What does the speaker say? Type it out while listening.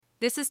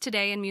This is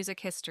Today in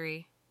Music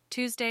History,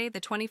 Tuesday, the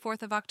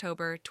 24th of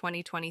October,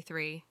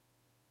 2023.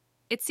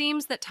 It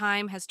seems that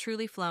time has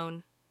truly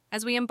flown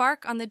as we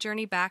embark on the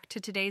journey back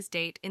to today's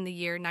date in the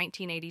year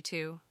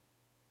 1982.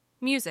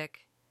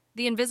 Music,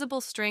 the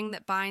invisible string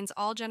that binds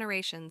all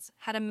generations,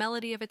 had a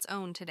melody of its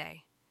own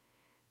today.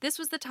 This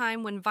was the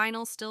time when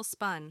vinyl still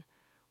spun,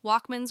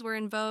 Walkmans were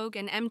in vogue,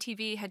 and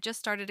MTV had just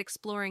started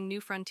exploring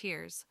new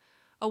frontiers.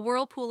 A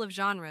whirlpool of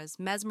genres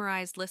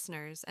mesmerized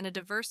listeners, and a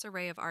diverse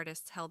array of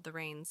artists held the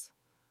reins.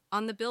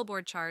 On the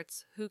Billboard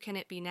charts, Who Can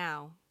It Be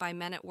Now by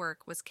Men at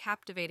Work was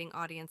captivating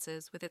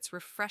audiences with its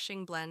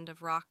refreshing blend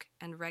of rock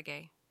and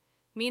reggae.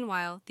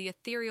 Meanwhile, the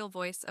ethereal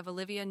voice of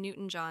Olivia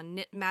Newton-John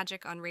knit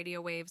magic on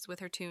radio waves with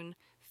her tune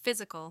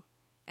Physical,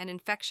 an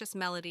infectious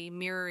melody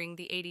mirroring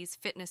the 80s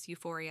fitness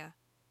euphoria.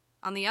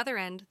 On the other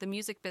end, the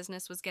music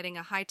business was getting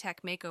a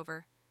high-tech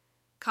makeover.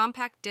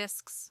 Compact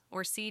discs,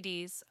 or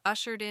CDs,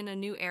 ushered in a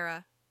new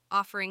era,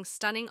 offering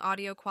stunning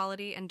audio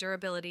quality and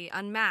durability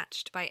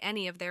unmatched by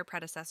any of their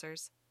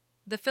predecessors.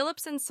 The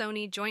Philips and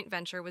Sony joint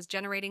venture was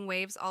generating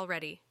waves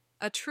already,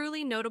 a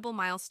truly notable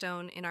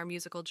milestone in our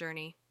musical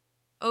journey.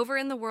 Over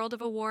in the world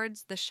of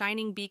awards, the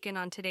shining beacon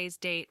on today's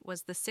date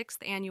was the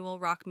 6th annual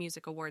Rock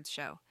Music Awards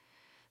show.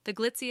 The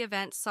glitzy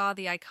event saw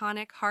the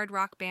iconic hard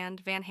rock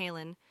band Van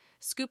Halen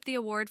scoop the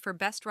award for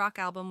Best Rock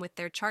Album with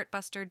their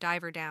chartbuster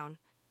Diver Down.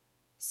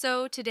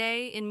 So,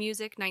 today in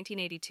Music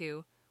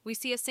 1982, we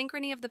see a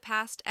synchrony of the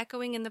past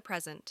echoing in the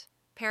present,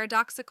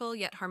 paradoxical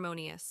yet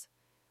harmonious.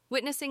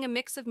 Witnessing a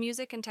mix of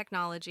music and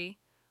technology,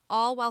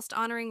 all whilst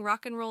honoring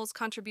rock and roll's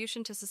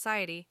contribution to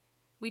society,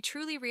 we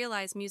truly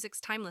realize music's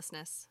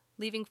timelessness,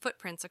 leaving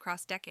footprints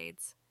across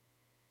decades.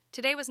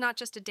 Today was not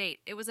just a date,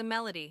 it was a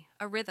melody,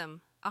 a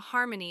rhythm, a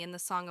harmony in the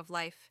song of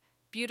life,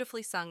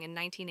 beautifully sung in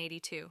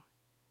 1982.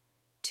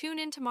 Tune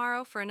in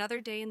tomorrow for another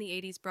day in the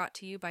 80s brought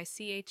to you by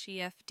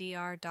chefdr.com.